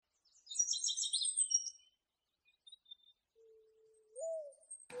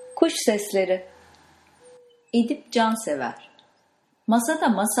Kuş Sesleri. Edip Cansever. Masa da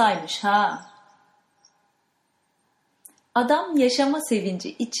masaymış ha. Adam yaşama sevinci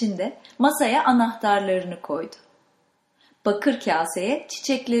içinde masaya anahtarlarını koydu. Bakır kaseye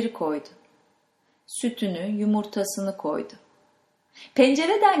çiçekleri koydu. Sütünü, yumurtasını koydu.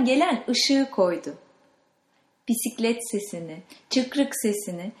 Pencereden gelen ışığı koydu. Bisiklet sesini, çıkrık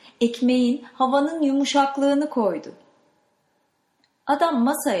sesini, ekmeğin, havanın yumuşaklığını koydu. Adam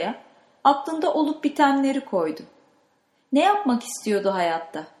masaya aklında olup bitenleri koydu. Ne yapmak istiyordu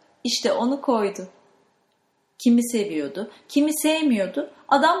hayatta? İşte onu koydu. Kimi seviyordu, kimi sevmiyordu,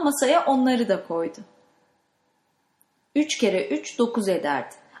 adam masaya onları da koydu. 3 kere 3 9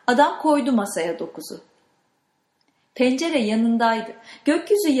 ederdi. Adam koydu masaya 9'u. Pencere yanındaydı,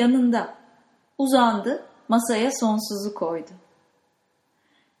 gökyüzü yanında. Uzandı, masaya sonsuzu koydu.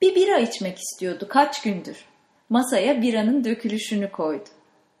 Bir bira içmek istiyordu kaç gündür. Masaya biranın dökülüşünü koydu.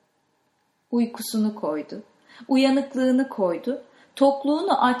 Uykusunu koydu, uyanıklığını koydu,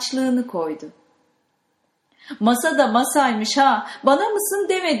 tokluğunu açlığını koydu. Masa da masaymış ha, bana mısın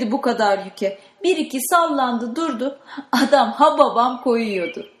demedi bu kadar yüke. Bir iki sallandı durdu, adam ha babam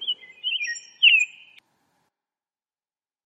koyuyordu.